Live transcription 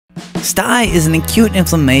Stye is an acute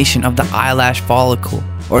inflammation of the eyelash follicle,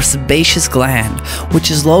 or sebaceous gland, which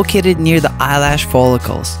is located near the eyelash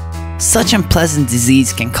follicles. Such unpleasant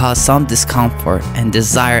disease can cause some discomfort and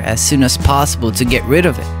desire as soon as possible to get rid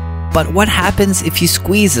of it. But what happens if you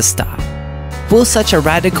squeeze a stye? Will such a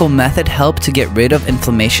radical method help to get rid of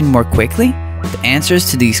inflammation more quickly? The answers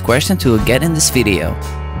to these questions we will get in this video.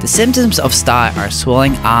 The symptoms of stye are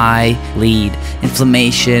swelling eye, lead,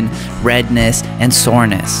 inflammation, redness, and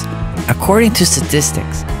soreness. According to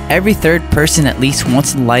statistics, every third person at least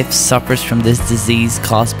once in life suffers from this disease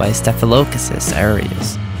caused by Staphylococcus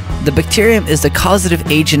aureus. The bacterium is the causative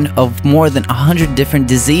agent of more than 100 different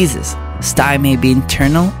diseases. Stye may be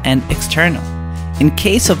internal and external. In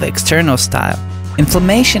case of external stye,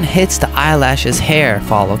 inflammation hits the eyelash's hair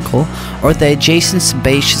follicle or the adjacent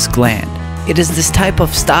sebaceous gland. It is this type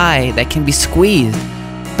of stye that can be squeezed,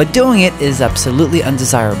 but doing it is absolutely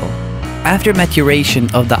undesirable. After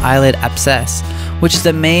maturation of the eyelid abscess, which is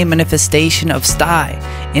the main manifestation of stye,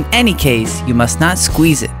 in any case, you must not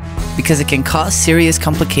squeeze it, because it can cause serious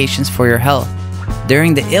complications for your health.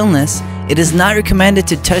 During the illness, it is not recommended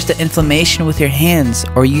to touch the inflammation with your hands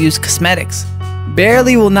or use cosmetics.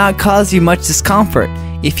 Barely will not cause you much discomfort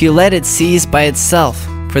if you let it seize by itself.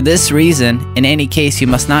 For this reason, in any case, you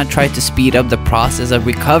must not try to speed up the process of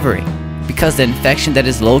recovery, because the infection that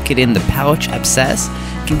is located in the pouch abscess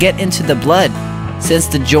can get into the blood. Since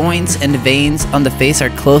the joints and veins on the face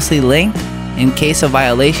are closely linked, in case of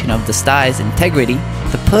violation of the stye's integrity,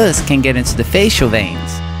 the pus can get into the facial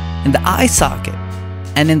veins, in the eye socket,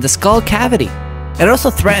 and in the skull cavity. It also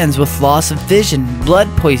threatens with loss of vision, blood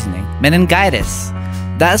poisoning, meningitis.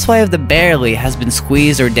 That's why if the barley has been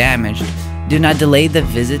squeezed or damaged, do not delay the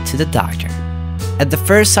visit to the doctor. At the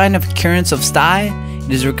first sign of occurrence of stye,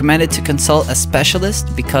 it is recommended to consult a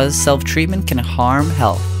specialist because self-treatment can harm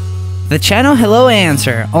health. The channel Hello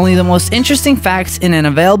Answer, only the most interesting facts in an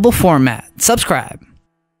available format. Subscribe.